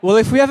Well,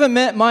 if we haven't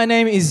met, my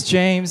name is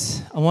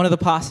James. I'm one of the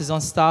pastors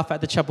on staff at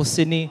the Chapel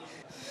Sydney.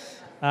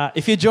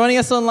 If you're joining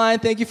us online,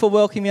 thank you for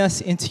welcoming us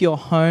into your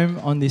home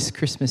on this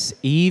Christmas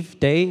Eve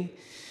day.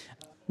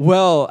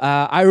 Well,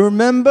 I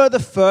remember the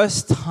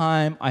first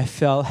time I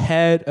fell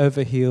head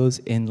over heels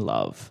in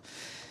love.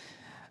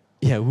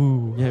 Yeah,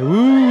 woo.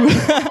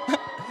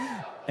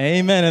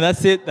 Amen, and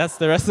that's it. That's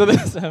the rest of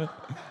this.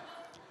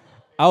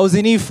 I was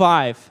in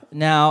E5.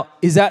 Now,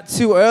 is that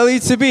too early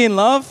to be in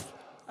love?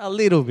 A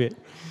little bit.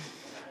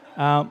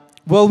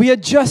 Well, we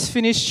had just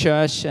finished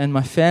church and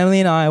my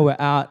family and I were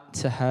out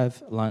to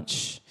have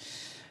lunch.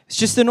 It's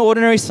just an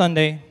ordinary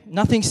Sunday,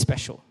 nothing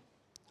special.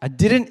 I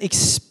didn't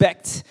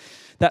expect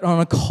that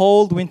on a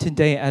cold winter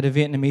day at a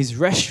Vietnamese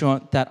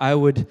restaurant that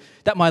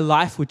my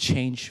life would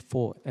change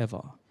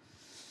forever.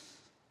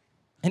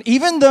 And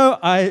even though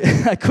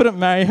I couldn't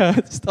marry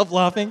her, stop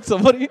laughing,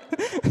 somebody.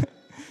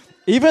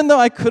 Even though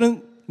I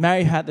couldn't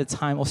marry her at the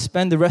time or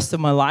spend the rest of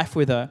my life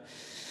with her,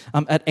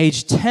 at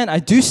age 10, I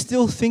do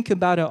still think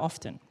about her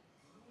often.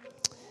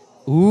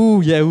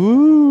 Ooh.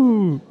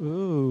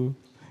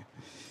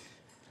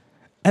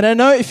 And I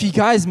know if you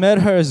guys met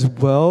her as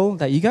well,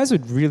 that you guys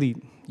you'd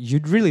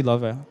really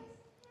love her.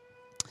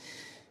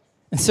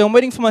 And so I'm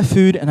waiting for my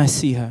food and I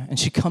see her and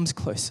she comes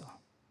closer.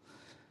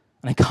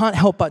 And I can't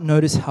help but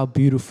notice how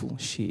beautiful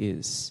she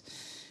is.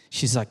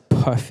 She's like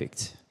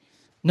perfect.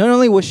 Not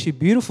only was she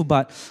beautiful,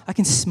 but I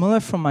can smell her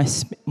from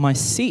my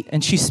seat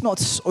and she smelled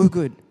so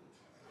good.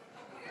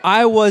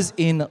 I was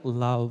in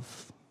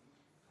love.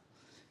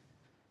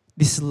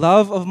 This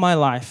love of my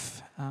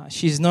life.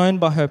 She's known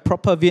by her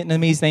proper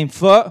Vietnamese name,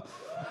 pho,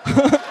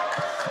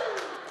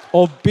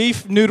 or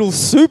beef noodle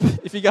soup,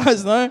 if you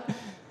guys know.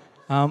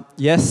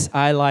 Yes,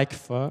 I like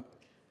pho,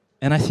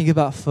 and I think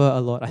about pho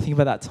a lot. I think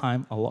about that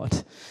time a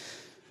lot.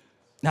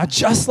 Now,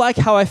 just like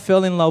how I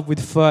fell in love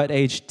with pho at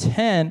age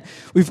 10,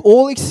 we've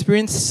all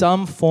experienced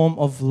some form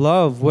of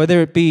love, whether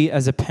it be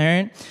as a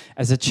parent,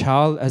 as a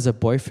child, as a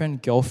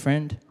boyfriend,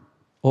 girlfriend,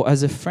 or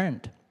as a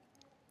friend.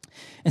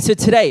 And so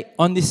today,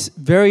 on this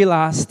very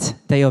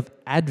last day of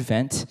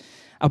Advent,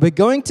 we're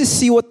going to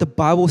see what the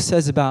Bible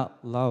says about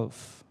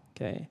love.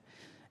 Okay.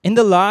 In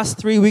the last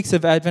 3 weeks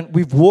of Advent,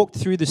 we've walked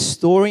through the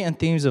story and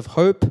themes of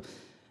hope,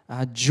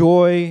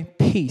 joy,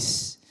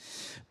 peace.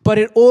 But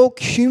it all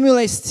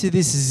accumulates to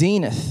this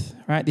zenith,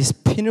 right? This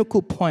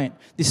pinnacle point,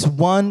 this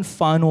one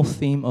final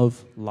theme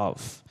of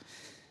love.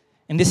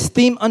 And this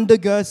theme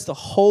undergirds the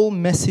whole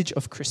message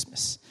of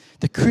Christmas.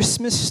 The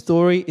Christmas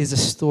story is a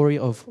story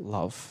of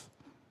love.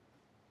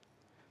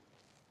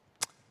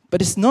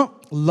 But it's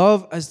not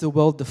love as the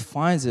world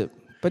defines it,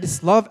 but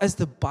it's love as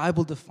the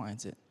Bible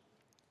defines it.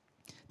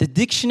 The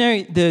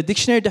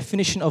dictionary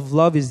definition of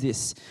love is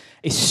this: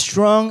 a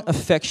strong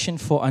affection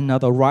for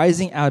another,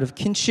 rising out of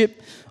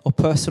kinship or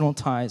personal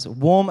ties,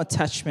 warm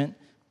attachment,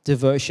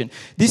 devotion.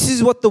 This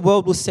is what the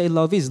world will say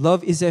love is.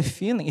 Love is a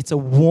feeling. It's a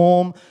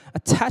warm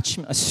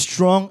attachment, a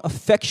strong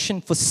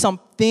affection for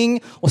something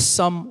or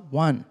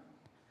someone.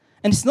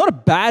 And it's not a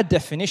bad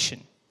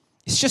definition.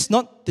 It's just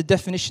not the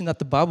definition that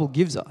the Bible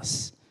gives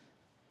us.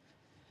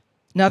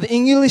 Now, the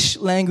English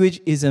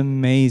language is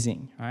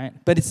amazing, right?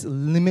 But it's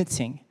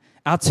limiting.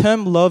 Our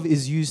term love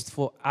is used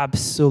for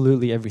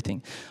absolutely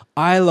everything.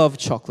 I love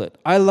chocolate.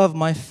 I love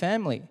my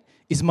family.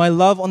 Is my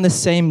love on the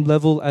same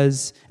level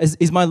as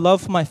is my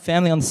love for my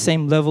family on the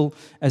same level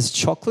as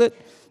chocolate?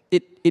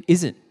 It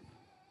isn't.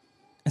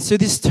 And so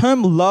this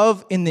term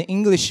love in the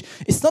English,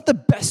 it's not the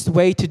best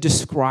way to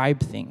describe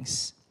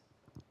things.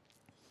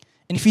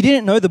 And if you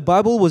didn't know, the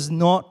Bible was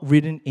not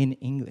written in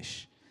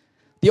English.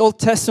 The Old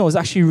Testament was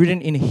actually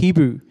written in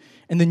Hebrew,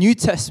 and the New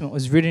Testament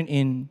was written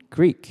in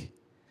Greek.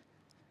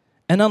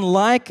 And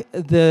unlike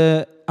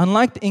the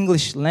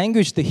English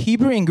language, the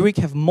Hebrew and Greek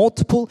have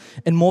multiple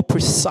and more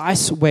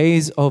precise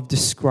ways of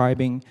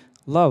describing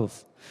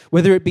love,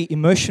 whether it be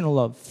emotional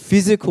love,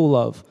 physical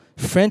love,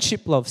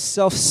 friendship love,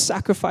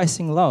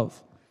 self-sacrificing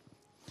love.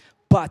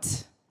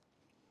 But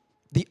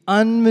the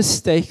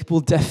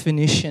unmistakable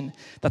definition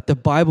that the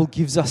Bible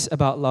gives us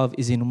about love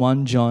is in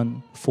 1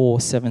 John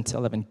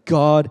 4:7-11.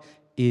 God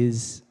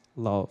is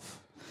love.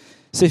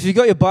 So if you've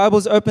got your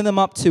Bibles, open them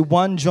up to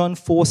 1 John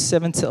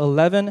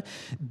 4:7-11.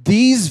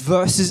 These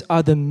verses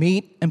are the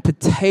meat and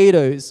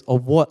potatoes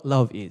of what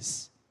love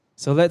is.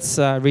 So let's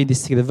read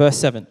this together. Verse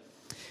 7.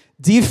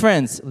 Dear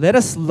friends, let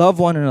us love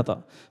one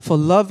another, for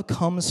love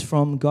comes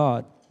from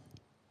God.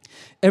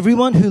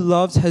 Everyone who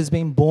loves has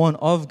been born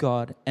of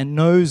God and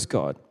knows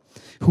God.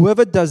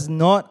 Whoever does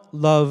not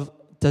love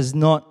does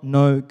not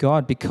know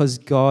God, because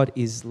God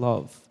is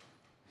love.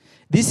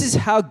 This is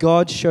how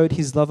God showed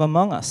his love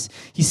among us.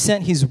 He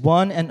sent his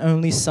one and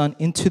only Son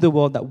into the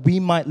world that we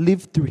might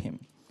live through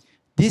him.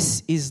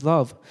 This is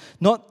love.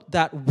 Not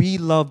that we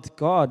loved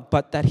God,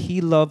 but that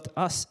he loved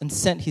us and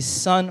sent his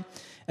Son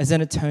as an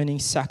atoning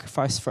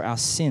sacrifice for our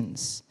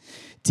sins.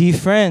 Dear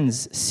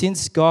friends,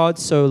 since God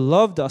so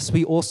loved us,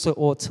 we also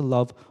ought to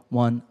love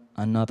one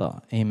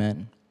another.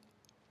 Amen.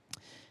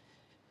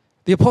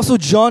 The Apostle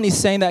John is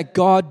saying that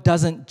God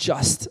doesn't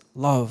just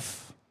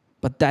love,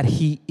 but that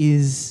he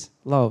is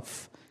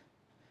love.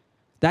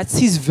 That's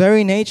his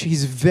very nature.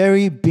 His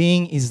very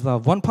being is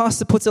love. One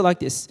pastor puts it like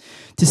this: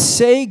 to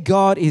say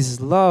God is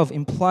love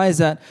implies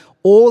that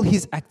all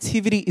his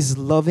activity is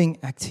loving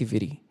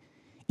activity.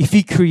 If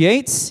he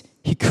creates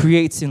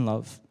in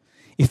love.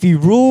 If he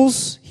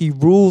rules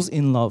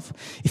in love.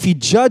 If he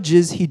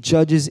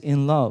judges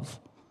in love.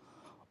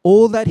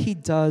 All that he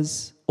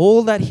does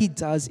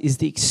is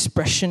the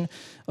expression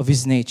of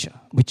his nature,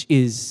 which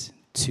is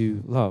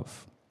to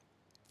love.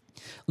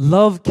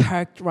 Love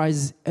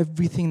characterizes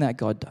everything that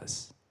God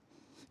does.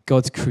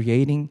 God's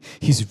creating,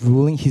 he's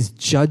ruling, he's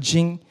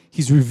judging,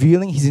 he's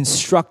revealing, he's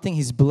instructing,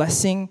 he's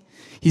blessing,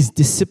 he's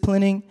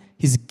disciplining,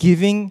 he's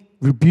giving,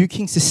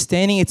 rebuking,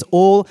 sustaining. It's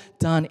all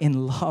done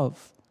in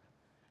love.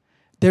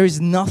 There is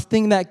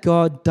nothing that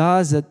God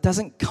does that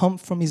doesn't come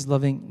from his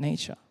loving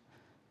nature.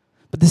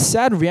 But the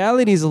sad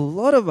reality is a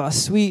lot of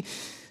us, we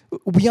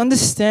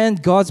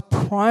understand God's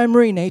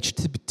primary nature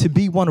to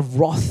be one of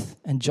wrath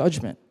and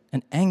judgment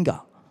and anger.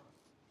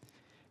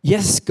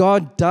 Yes,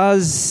 God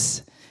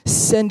does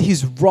send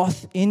his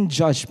wrath in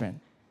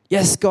judgment.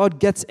 Yes, God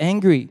gets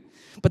angry,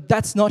 but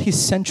that's not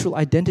his central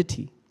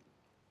identity.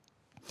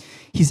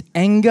 His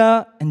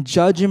anger and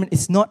judgment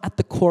is not at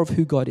the core of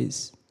who God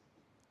is.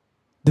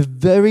 The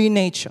very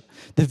nature,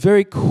 the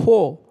very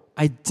core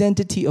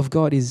identity of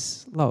God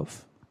is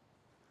love.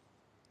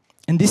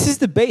 And this is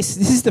the base,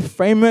 this is the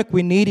framework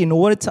we need in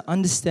order to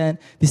understand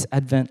this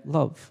Advent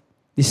love,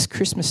 this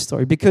Christmas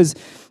story. Because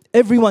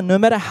everyone, no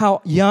matter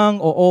how young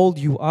or old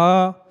you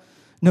are,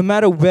 no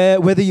matter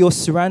whether you're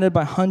surrounded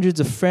by hundreds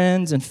of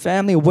friends and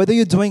family, or whether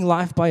you're doing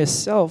life by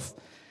yourself,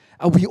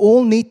 we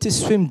all need to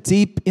swim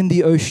deep in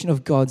the ocean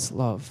of God's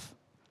love.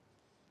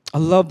 A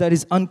love that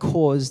is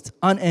uncaused,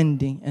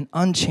 unending, and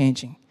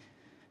unchanging.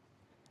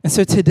 And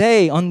so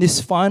today, on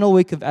this final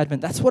week of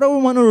Advent, that's what I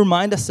want to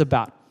remind us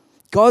about.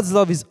 God's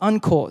love is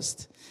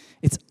uncaused,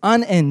 it's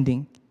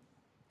unending,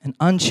 and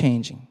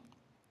unchanging.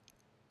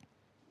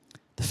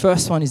 The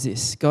first one is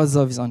this: God's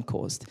love is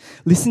uncaused.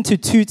 Listen to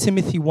 2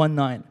 Timothy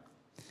 1:9.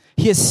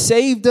 He has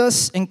saved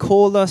us and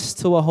called us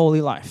to a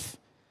holy life,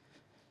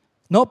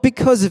 not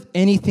because of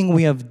anything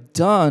we have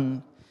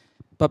done,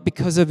 but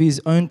because of his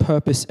own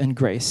purpose and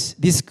grace.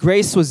 This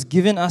grace was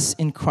given us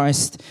in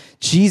Christ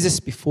Jesus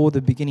before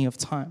the beginning of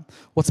time.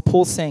 What's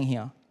Paul saying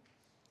here?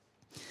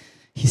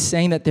 He's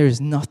saying that there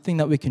is nothing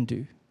that we can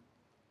do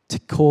to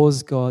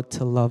cause God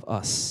to love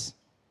us.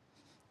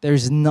 There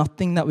is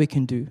nothing that we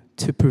can do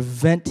to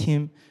prevent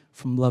him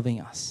from loving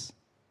us.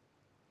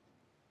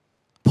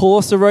 Paul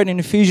also wrote in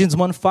Ephesians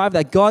 1:5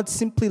 that God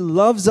simply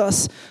loves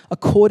us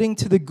according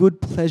to the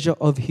good pleasure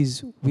of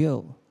his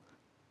will.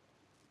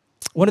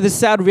 One of the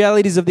sad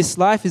realities of this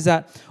life is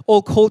that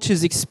all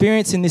culture's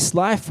experience in this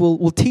life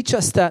will teach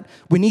us that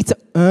we need to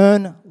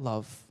earn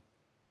love.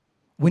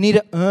 We need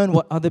to earn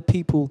what other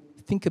people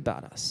think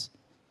about us.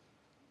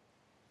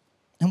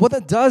 And what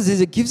that does is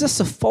it gives us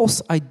a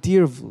false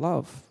idea of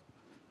love,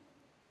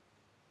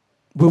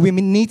 where we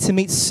need to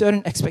meet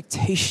certain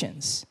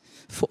expectations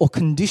or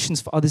conditions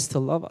for others to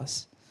love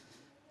us.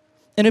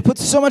 And it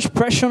puts so much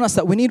pressure on us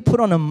that we need to put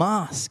on a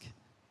mask.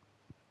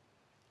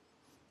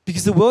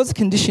 Because the world's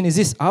condition is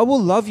this: I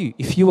will love you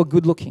if you are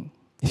good looking,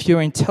 if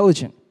you're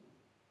intelligent,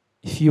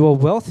 if you are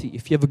wealthy,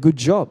 if you have a good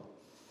job.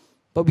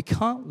 But we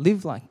can't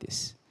live like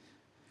this.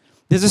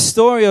 There's a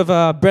story of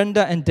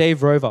Brenda and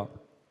Dave Rover.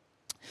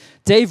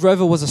 Dave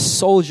Rover was a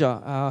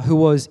soldier who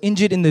was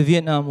injured in the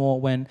Vietnam War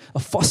when a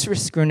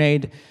phosphorus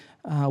grenade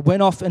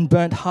went off and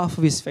burnt half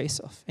of his face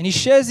off. And he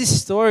shares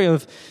this story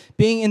of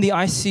being in the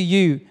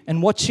ICU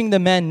and watching the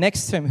man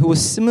next to him who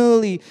was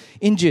similarly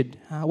injured,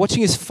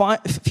 watching his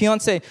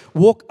fiancée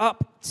walk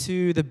up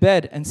to the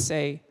bed and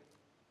say,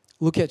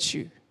 "Look at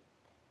you.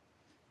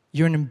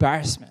 You're an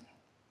embarrassment.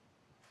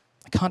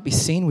 I can't be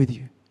seen with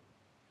you."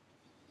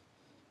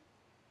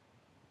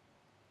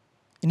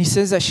 And he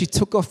says that she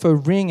took off her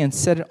ring and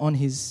set it on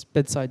his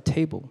bedside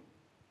table.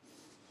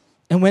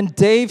 And when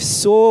Dave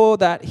saw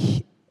that,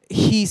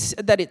 he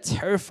said that it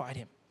terrified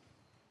him,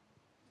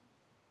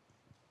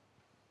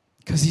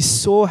 because he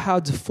saw how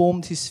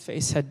deformed his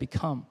face had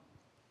become.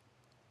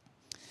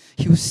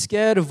 He was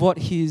scared of what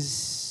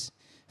his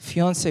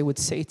fiancée would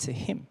say to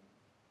him.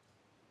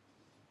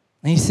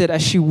 And he said,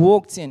 as she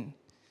walked in,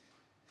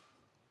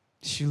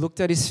 she looked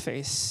at his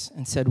face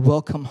and said,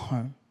 "Welcome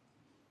home,"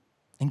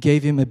 and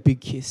gave him a big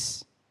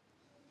kiss.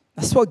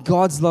 That's what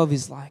God's love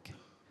is like.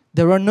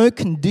 There are no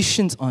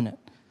conditions on it.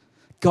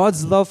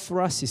 God's love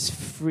for us is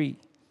free.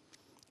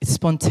 It's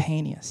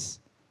spontaneous.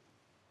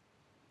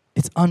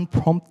 It's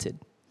unprompted.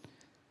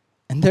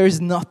 And there is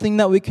nothing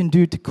that we can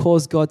do to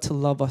cause God to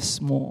love us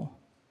more.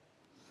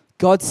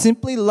 God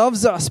simply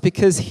loves us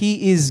because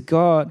he is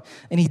God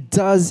and he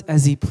does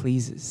as he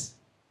pleases.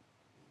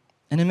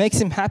 And it makes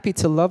him happy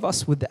to love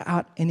us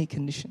without any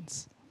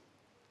conditions.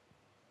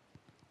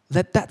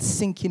 Let that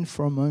sink in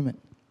for a moment.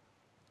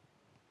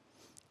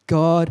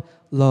 God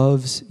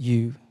loves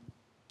you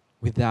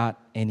without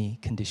any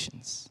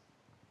conditions.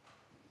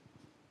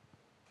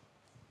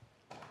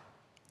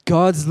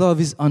 God's love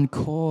is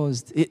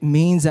uncaused. It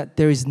means that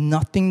there is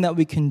nothing that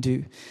we can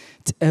do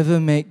to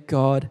ever make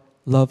God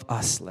love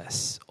us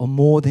less or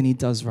more than he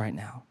does right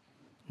now.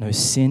 No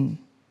sin,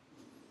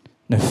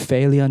 no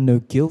failure, no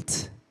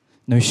guilt,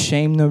 no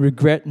shame, no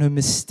regret, no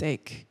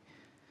mistake.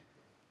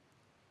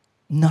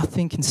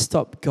 Nothing can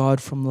stop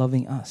God from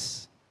loving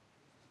us.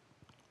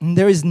 And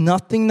there is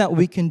nothing that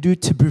we can do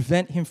to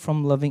prevent him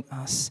from loving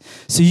us.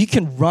 So you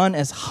can run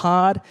as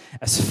hard,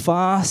 as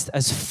fast,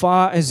 as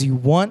far as you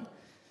want,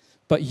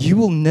 but you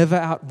will never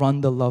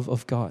outrun the love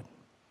of God.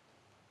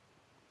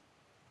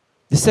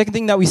 The second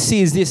thing that we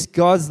see is this: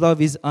 God's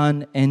love is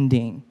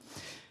unending.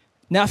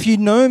 Now, if you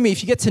know me,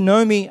 if you get to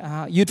know me,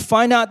 you'd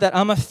find out that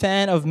I'm a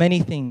fan of many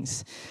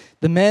things.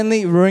 The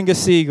Manly Warringah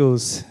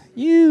Seagulls.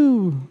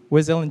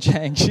 Where's Ellen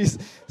Chang? She's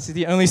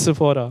the only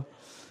supporter.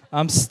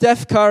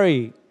 Steph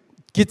Curry.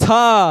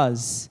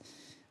 Guitars.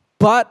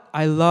 But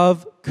I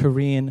love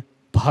Korean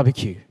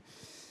barbecue.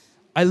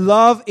 I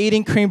love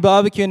eating Korean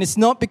barbecue, and it's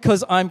not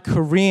because I'm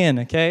Korean,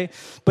 okay?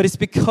 But it's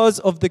because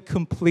of the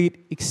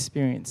complete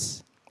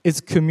experience. It's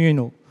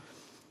communal.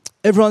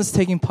 Everyone's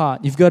taking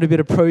part. You've got a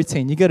bit of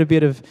protein. You've got a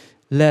bit of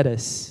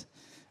lettuce.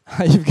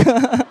 You've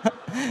got...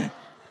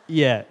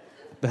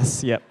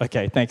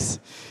 okay, thanks.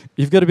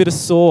 You've got a bit of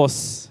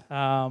sauce.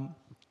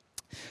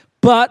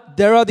 But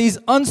there are these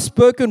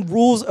unspoken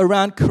rules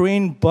around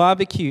Korean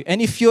barbecue.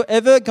 And if you're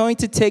ever going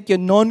to take your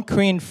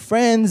non-Korean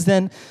friends,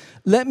 then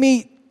let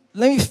me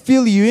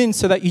fill you in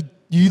so that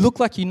you look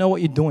like you know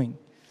what you're doing.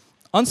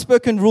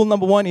 Unspoken rule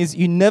number 1 is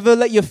you never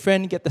let your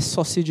friend get the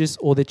sausages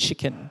or the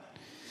chicken.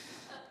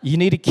 You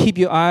need to keep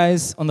your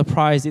eyes on the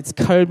prize. It's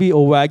Kobe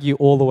or Wagyu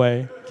all the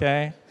way,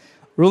 okay?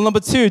 Rule number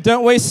 2,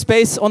 don't waste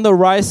space on the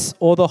rice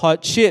or the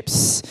hot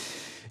chips.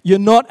 You're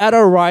not at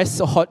a rice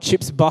or hot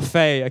chips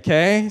buffet,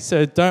 okay?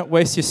 So don't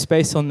waste your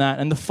space on that.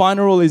 And the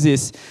final rule is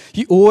this: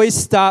 you always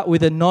start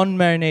with the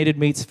non-marinated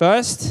meats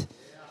first.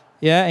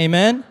 Yeah,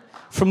 amen?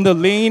 From the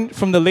lean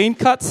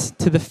cuts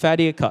to the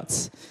fattier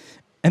cuts.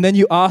 And then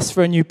you ask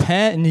for a new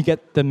pan and you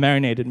get the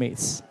marinated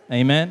meats.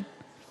 Amen?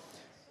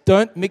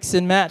 Don't mix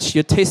and match.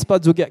 Your taste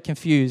buds will get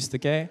confused,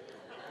 okay?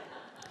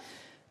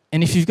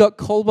 And if you've got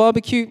coal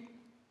barbecue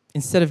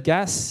instead of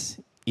gas,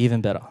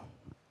 even better.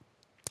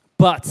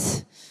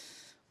 But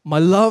my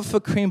love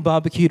for Korean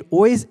barbecue, it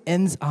always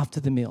ends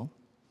after the meal.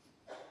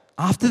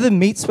 After the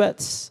meat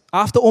sweats,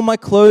 after all my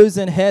clothes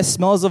and hair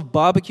smells of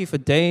barbecue for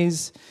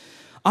days,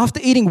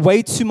 after eating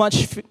way too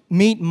much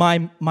meat,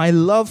 my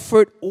love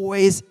for it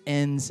always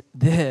ends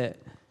there.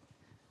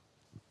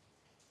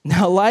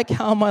 Now, like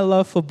how my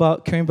love for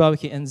Korean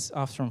barbecue ends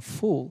after I'm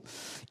full,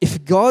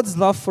 if God's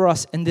love for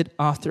us ended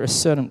after a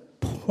certain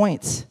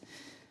point,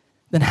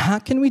 then how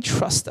can we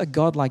trust a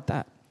God like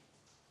that?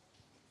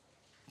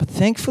 But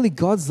thankfully,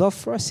 God's love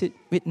for us, it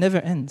never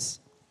ends.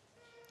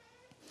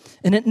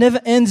 And it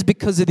never ends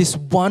because of this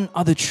one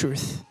other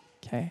truth,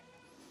 okay?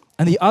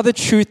 And the other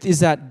truth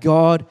is that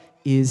God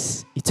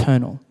is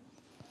eternal.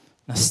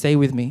 Now stay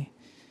with me.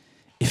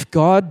 If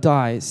God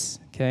dies,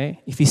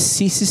 okay, if he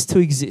ceases to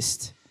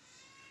exist,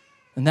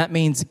 then that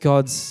means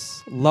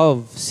God's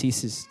love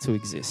ceases to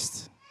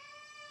exist.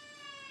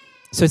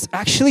 So it's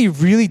actually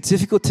really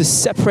difficult to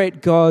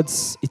separate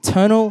God's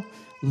eternal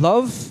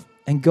love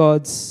and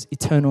God's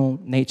eternal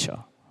nature.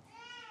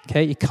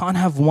 Okay, you can't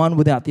have one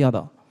without the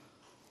other.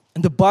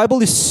 And the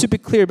Bible is super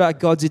clear about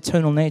God's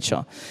eternal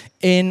nature.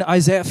 In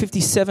Isaiah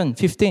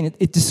 57:15,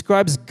 it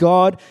describes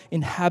God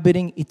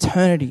inhabiting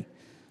eternity.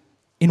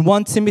 In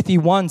 1 Timothy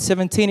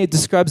 1:17, it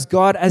describes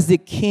God as the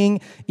King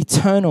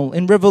eternal.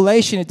 In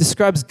Revelation, it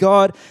describes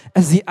God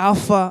as the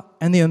Alpha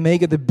and the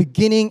Omega, the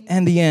beginning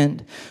and the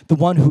end, the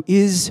one who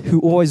is, who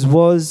always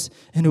was,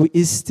 and who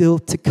is still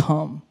to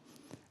come.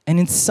 And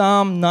in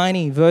Psalm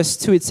 90, verse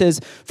 2, it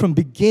says, from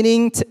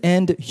beginning to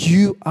end,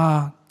 you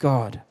are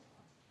God.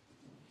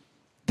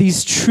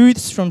 These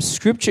truths from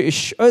Scripture, it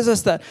shows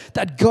us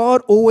that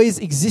God always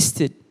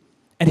existed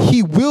and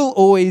he will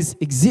always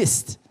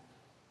exist.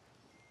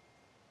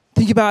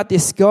 Think about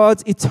this.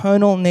 God's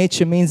eternal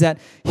nature means that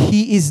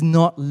he is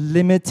not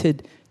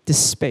limited to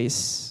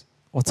space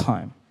or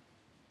time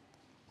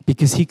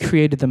because he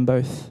created them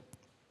both.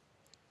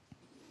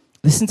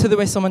 Listen to the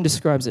way someone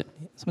describes it.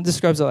 Someone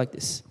describes it like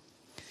this.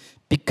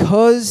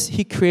 Because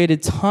he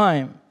created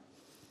time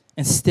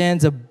and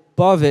stands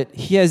above it,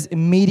 he has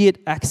immediate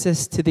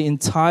access to the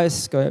entire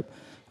scope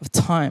of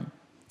time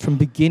from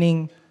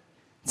beginning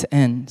to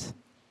end.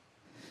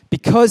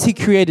 Because he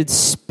created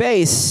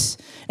space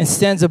and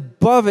stands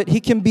above it, he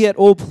can be at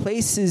all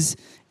places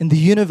in the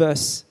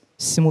universe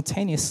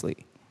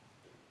simultaneously.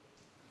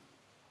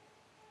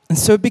 And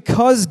so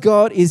because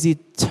God is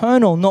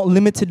eternal, not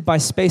limited by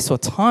space or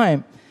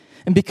time,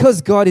 and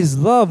because God is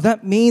love,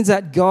 that means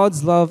that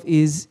God's love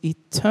is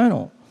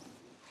eternal.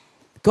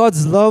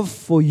 God's love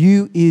for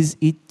you is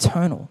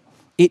eternal.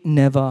 It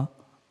never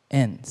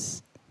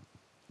ends.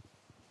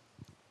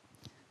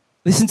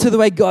 Listen to the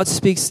way God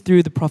speaks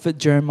through the prophet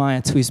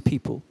Jeremiah to his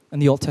people in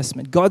the Old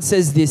Testament. God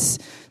says this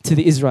to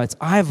the Israelites: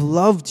 I have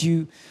loved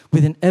you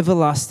with an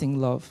everlasting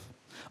love.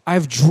 I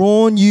have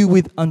drawn you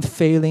with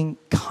unfailing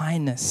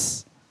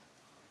kindness.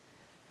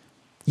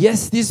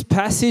 Yes, this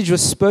passage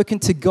was spoken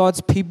to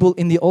God's people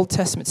in the Old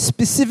Testament,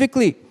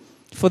 specifically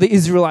for the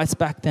Israelites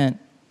back then.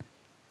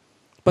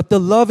 But the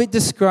love it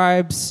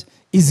describes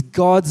is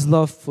God's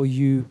love for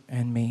you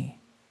and me.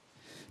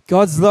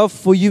 God's love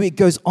for you, it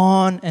goes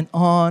on and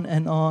on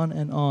and on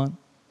and on.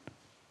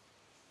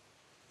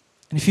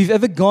 And if you've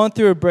ever gone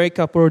through a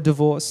breakup or a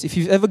divorce, if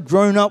you've ever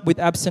grown up with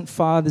absent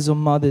fathers or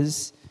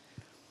mothers,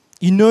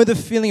 you know the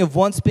feeling of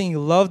once being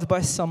loved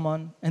by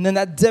someone and then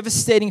that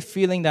devastating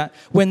feeling that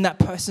when that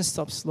person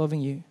stops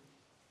loving you.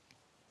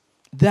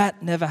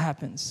 That never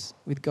happens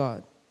with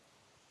God.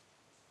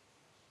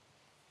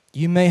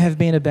 You may have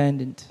been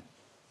abandoned.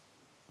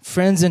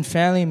 Friends and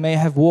family may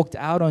have walked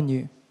out on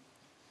you.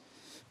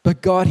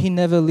 But God, He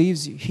never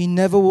leaves you. He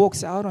never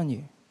walks out on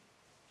you.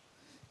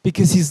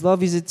 Because His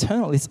love is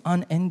eternal. It's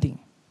unending.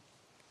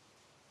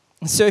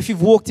 And so if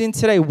you've walked in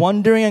today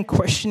wondering and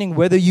questioning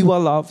whether you are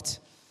loved,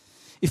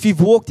 if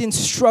you've walked in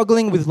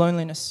struggling with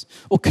loneliness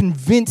or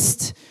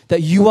convinced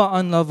that you are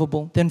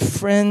unlovable, then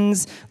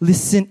friends,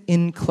 listen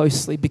in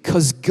closely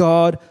because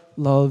God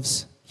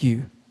loves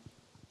you.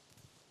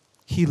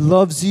 He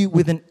loves you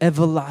with an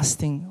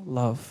everlasting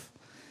love.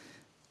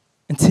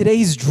 And today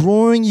He's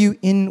drawing you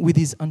in with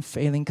His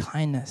unfailing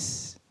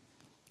kindness.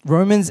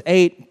 Romans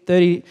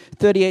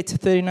 8:38 to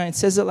 39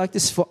 says it like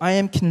this: "For I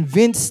am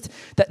convinced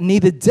that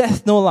neither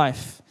death nor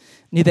life,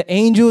 neither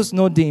angels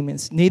nor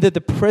demons, neither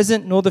the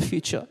present nor the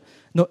future,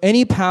 nor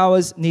any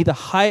powers, neither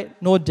height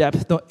nor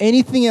depth, nor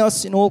anything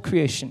else in all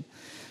creation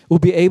will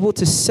be able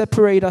to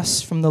separate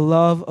us from the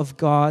love of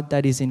God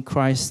that is in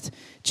Christ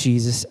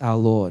Jesus our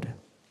Lord."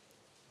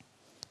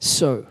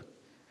 So,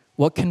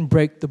 what can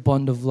break the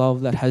bond of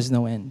love that has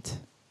no end?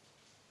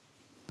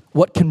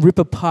 What can rip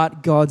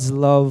apart God's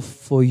love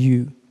for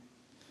you?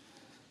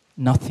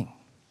 Nothing.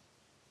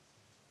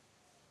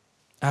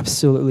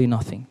 Absolutely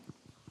nothing.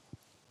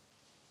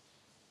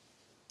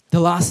 The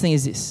last thing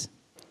is this: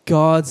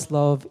 God's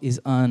love is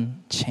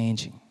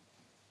unchanging.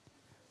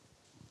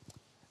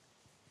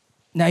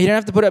 Now, you don't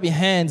have to put up your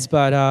hands,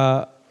 but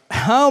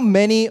how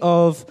many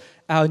of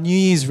our New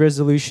Year's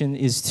resolution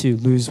is to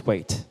lose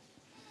weight?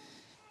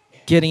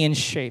 Getting in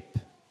shape.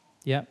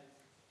 Yeah.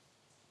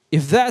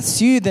 If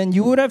that's you, then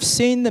you would have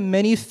seen the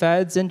many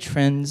fads and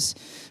trends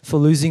for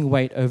losing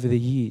weight over the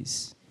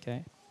years.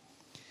 Okay.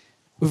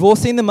 We've all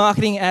seen the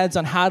marketing ads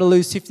on how to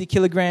lose 50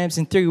 kilograms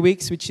in 3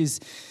 weeks, which is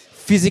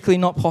physically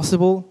not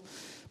possible.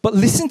 But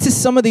listen to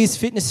some of these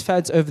fitness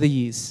fads over the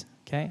years.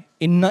 Okay.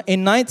 In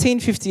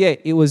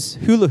 1958, it was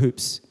hula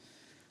hoops.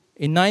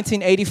 In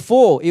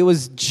 1984, it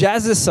was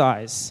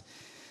jazzercise.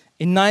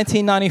 In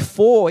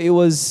 1994, it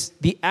was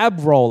the ab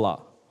roller.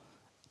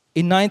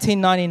 In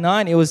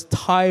 1999, it was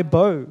Thai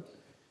bow.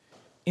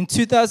 In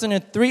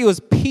 2003, it was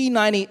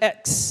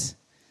P90X.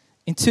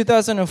 In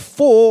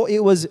 2004,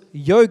 it was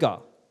yoga.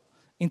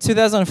 In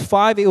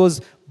 2005, it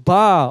was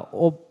bar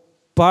or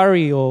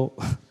bari or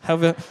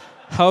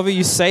however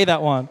you say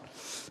that one.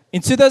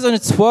 In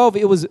 2012,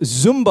 it was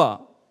Zumba.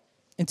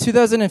 In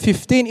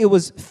 2015, it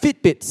was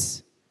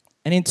Fitbits.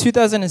 And in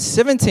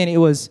 2017, it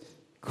was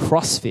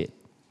CrossFit.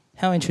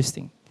 How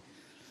interesting.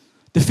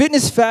 The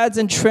fitness fads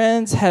and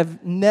trends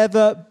have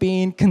never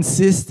been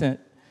consistent.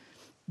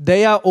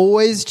 They are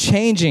always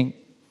changing.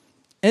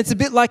 And it's a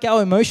bit like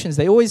our emotions.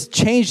 They always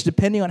change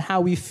depending on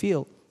how we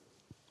feel.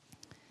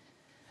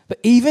 But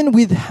even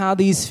with how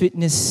these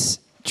fitness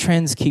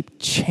trends keep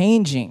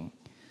changing,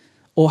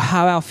 or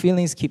how our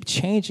feelings keep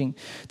changing,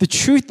 the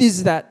truth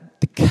is that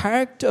the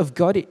character of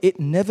God, it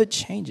never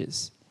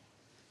changes.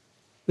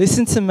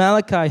 Listen to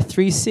Malachi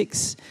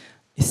 3:6.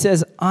 It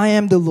says, "I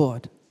am the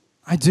Lord.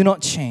 I do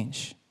not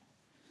change."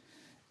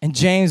 And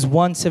James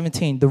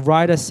 1:17, the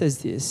writer says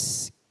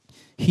this: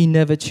 He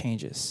never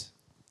changes.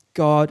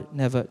 God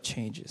never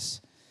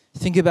changes.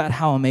 Think about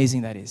how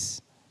amazing that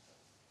is.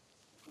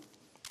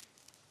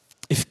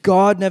 If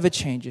God never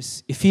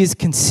changes, if He is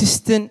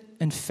consistent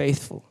and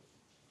faithful,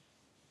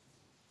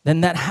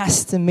 then that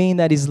has to mean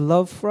that His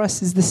love for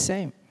us is the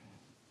same.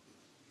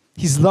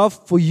 His love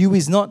for you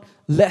is not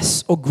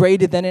less or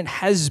greater than it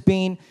has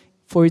been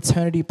for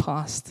eternity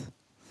past.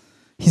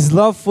 His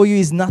love for you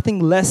is nothing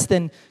less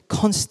than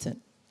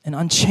constant and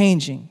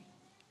unchanging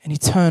and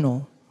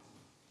eternal.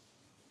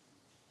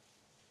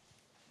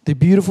 The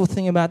beautiful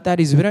thing about that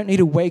is we don't need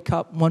to wake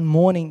up one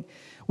morning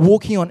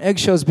walking on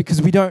eggshells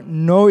because we don't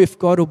know if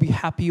God will be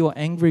happy or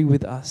angry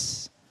with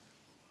us.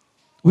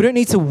 We don't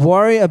need to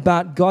worry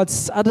about God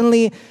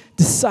suddenly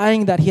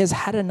deciding that He has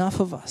had enough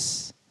of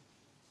us.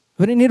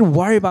 We don't need to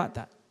worry about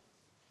that.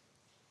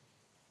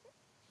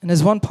 And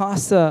as one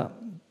pastor,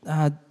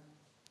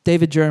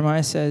 David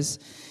Jeremiah says,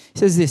 he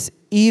says this: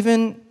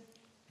 even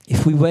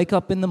if we wake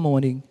up in the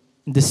morning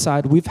and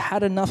decide we've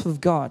had enough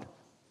of God,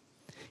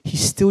 He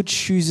still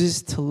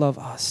chooses to love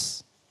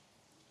us.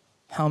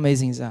 How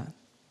amazing is that?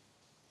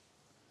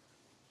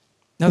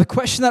 Now, the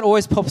question that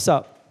always pops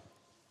up,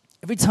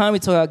 every time we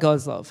talk about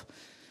God's love,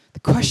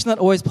 the question that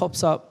always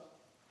pops up,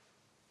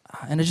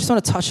 and I just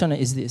want to touch on it,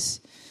 is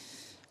this: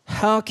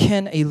 how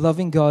can a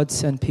loving God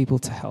send people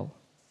to hell?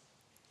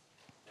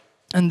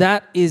 And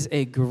that is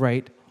a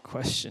great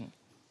question.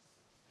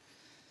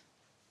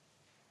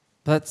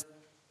 But that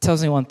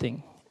tells me one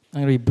thing.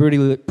 I'm going to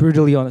be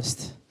brutally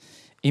honest.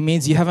 It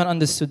means you haven't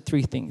understood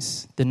three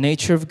things: the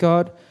nature of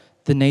God,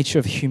 the nature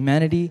of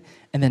humanity,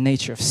 and the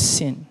nature of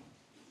sin.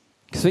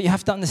 Because what you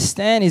have to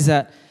understand is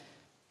that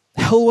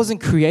hell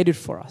wasn't created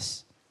for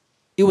us.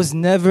 It was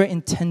never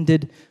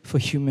intended for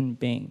human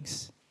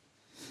beings.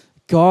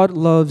 God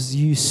loves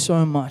you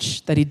so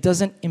much that He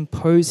doesn't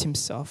impose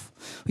Himself.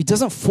 He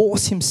doesn't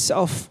force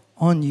Himself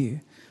on you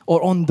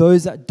or on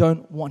those that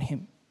don't want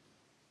Him.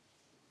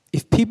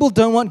 If people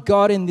don't want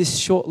God in this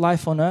short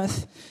life on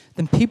earth,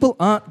 then people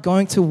aren't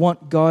going to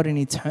want God in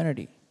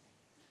eternity.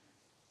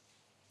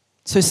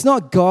 So it's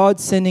not God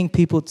sending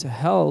people to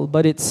hell,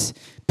 but it's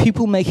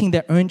people making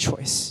their own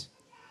choice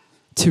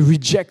to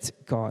reject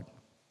God.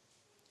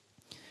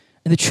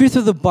 And the truth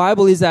of the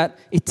Bible is that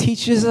it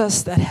teaches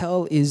us that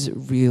hell is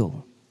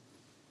real.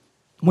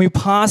 When we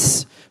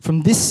pass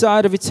from this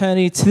side of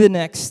eternity to the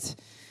next,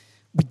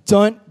 we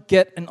don't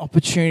get an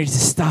opportunity to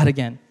start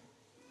again.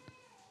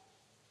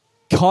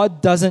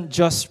 God doesn't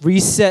just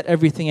reset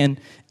everything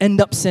and end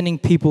up sending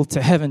people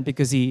to heaven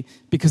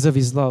because of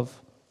His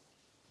love.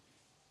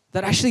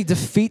 That actually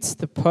defeats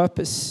the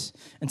purpose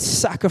and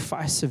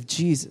sacrifice of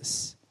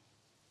Jesus.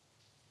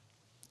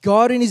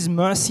 God in His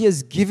mercy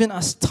has given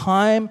us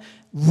time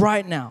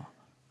right now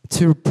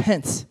to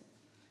repent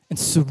and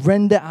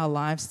surrender our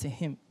lives to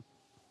Him.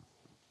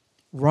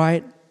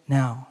 Right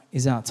now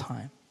is our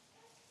time.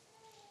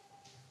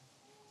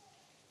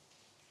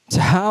 So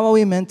how are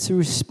we meant to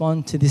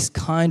respond to this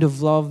kind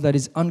of love that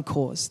is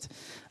uncaused,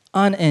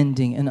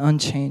 unending, and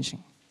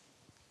unchanging?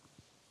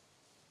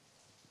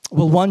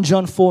 Well, 1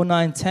 John 4,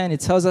 9, 10, it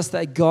tells us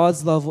that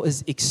God's love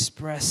is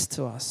expressed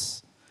to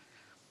us.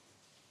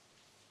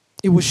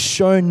 It was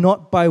shown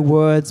not by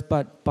words,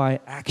 but by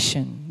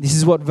action. This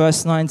is what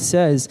verse 9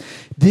 says.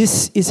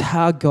 This is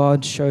how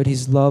God showed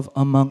His love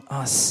among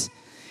us.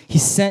 He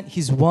sent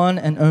His one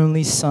and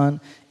only Son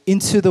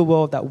into the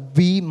world that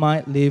we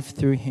might live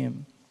through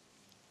Him.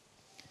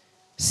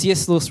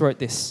 C.S. Lewis wrote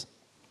this: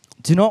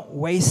 do not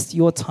waste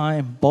your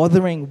time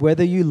bothering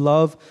whether you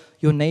love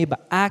your neighbor.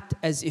 Act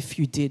as if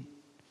you did.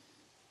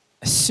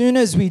 As soon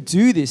as we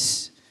do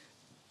this,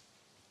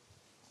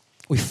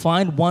 we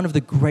find one of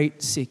the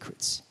great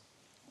secrets.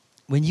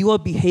 When you are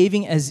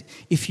behaving as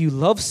if you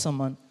love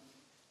someone,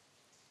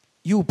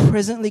 you will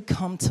presently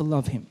come to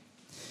love him.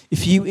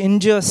 If you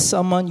injure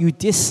someone you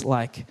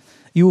dislike,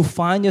 you will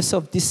find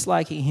yourself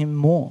disliking him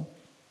more.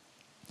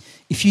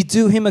 If you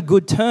do him a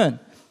good turn,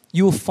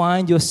 you will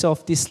find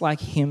yourself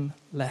disliking him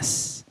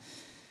less.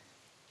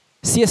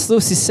 C.S.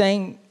 Lewis is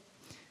saying,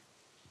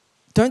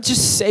 don't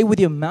just say with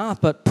your mouth,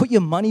 but put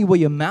your money where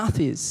your mouth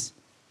is.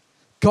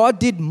 God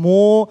did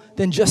more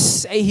than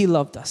just say He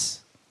loved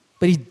us,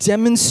 but He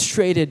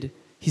demonstrated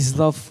His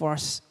love for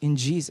us in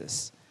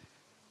Jesus.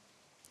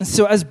 And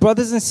so as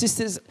brothers and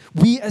sisters,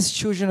 we as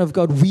children of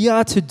God, we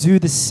are to do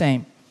the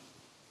same.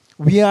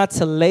 We are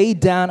to lay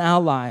down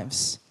our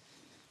lives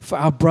for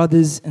our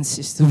brothers and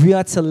sisters. We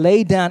are to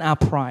lay down our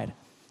pride,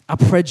 our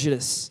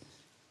prejudice,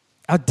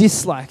 our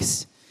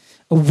dislikes.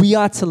 And we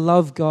are to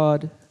love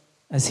God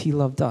as He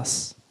loved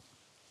us.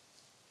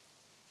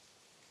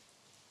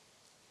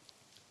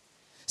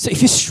 So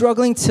if you're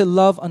struggling to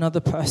love another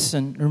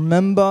person,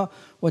 remember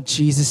what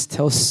Jesus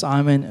tells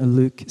Simon in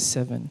Luke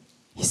 7.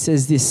 He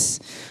says this: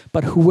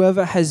 but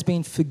whoever has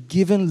been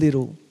forgiven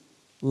little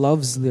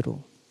loves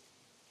little.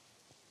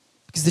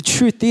 Because the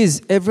truth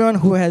is, everyone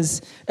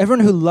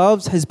who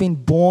loves has been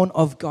born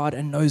of God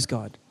and knows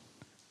God.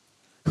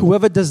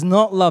 Whoever does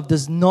not love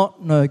does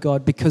not know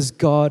God, because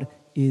God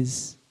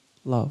is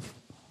love.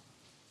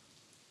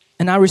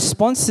 And our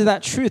response to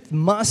that truth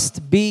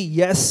must be,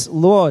 yes,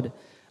 Lord,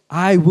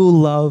 I will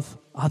love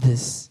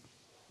others.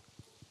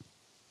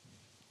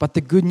 But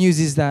the good news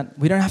is that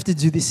we don't have to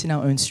do this in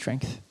our own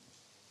strength.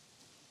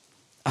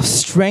 Our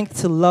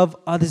strength to love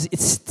others, it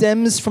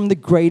stems from the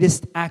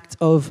greatest act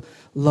of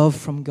love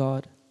from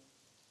God.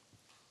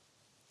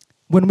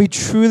 When we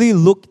truly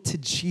look to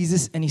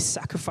Jesus and His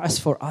sacrifice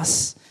for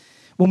us,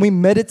 when we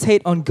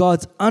meditate on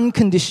God's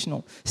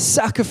unconditional,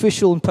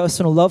 sacrificial, and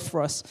personal love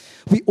for us,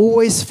 we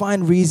always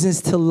find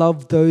reasons to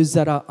love those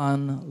that are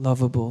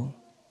unlovable.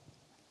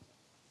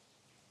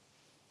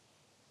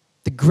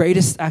 The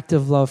greatest act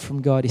of love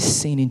from God is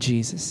seen in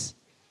Jesus.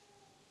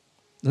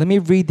 Let me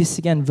read this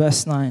again,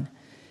 verse 9.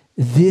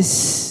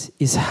 This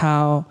is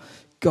how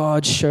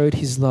God showed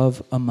His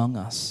love among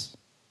us.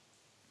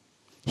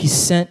 He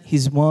sent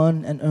His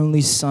one and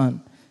only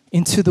Son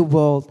into the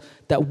world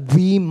that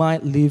we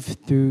might live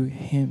through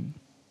Him.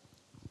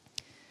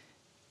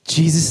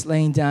 Jesus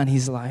laying down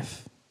His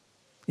life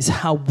is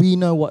how we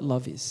know what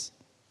love is.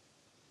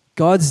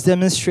 God's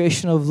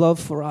demonstration of love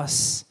for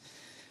us,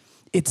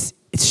 it's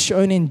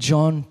shown in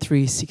John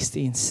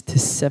 3:16 to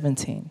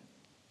 17.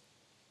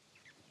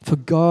 For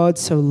God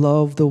so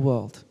loved the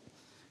world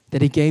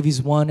that He gave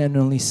His one and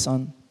only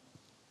Son,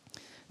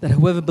 that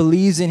whoever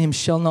believes in Him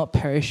shall not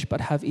perish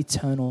but have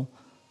eternal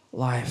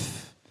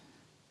life.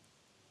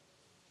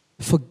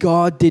 For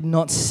God did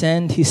not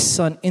send His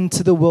Son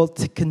into the world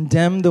to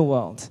condemn the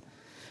world,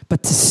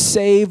 but to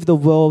save the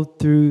world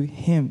through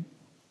him.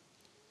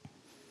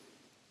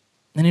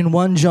 And in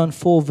 1 John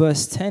 4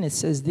 verse 10, it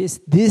says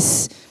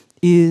this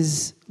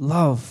is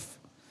love.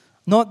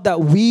 Not that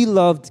we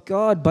loved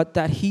God, but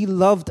that he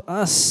loved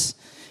us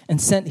and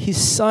sent his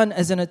son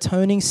as an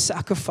atoning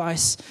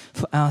sacrifice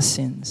for our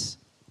sins.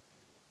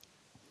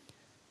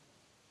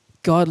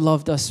 God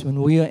loved us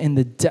when we were in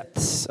the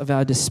depths of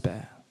our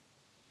despair,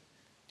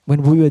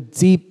 when we were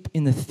deep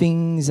in the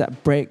things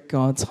that break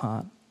God's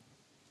heart.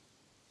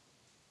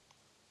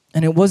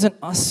 And it wasn't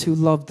us who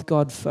loved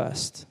God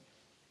first,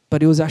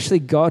 but it was actually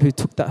God who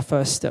took that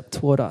first step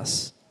toward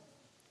us.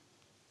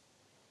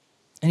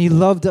 And he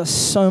loved us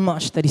so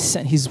much that he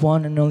sent his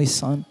one and only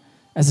son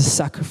as a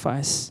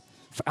sacrifice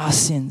for our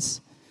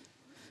sins,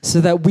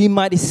 so that we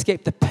might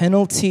escape the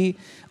penalty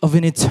of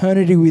an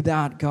eternity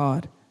without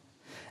God.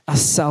 Our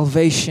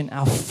salvation,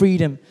 our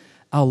freedom,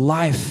 our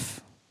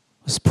life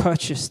was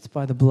purchased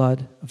by the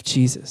blood of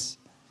Jesus.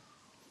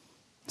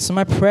 So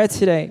my prayer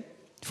today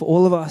for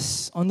all of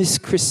us on this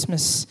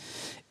Christmas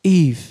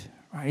Eve,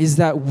 right, is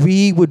that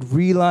we would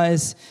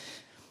realize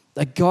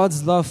that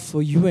God's love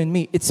for you and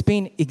me, it's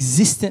been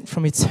existent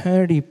from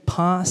eternity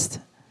past,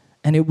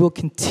 and it will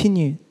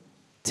continue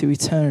to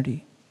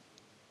eternity.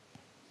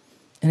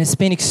 And it's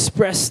been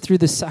expressed through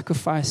the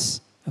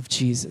sacrifice of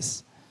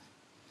Jesus.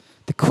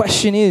 The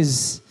question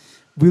is,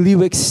 will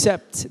you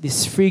accept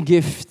this free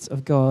gift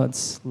of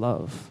God's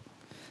love?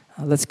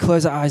 Let's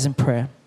close our eyes in prayer.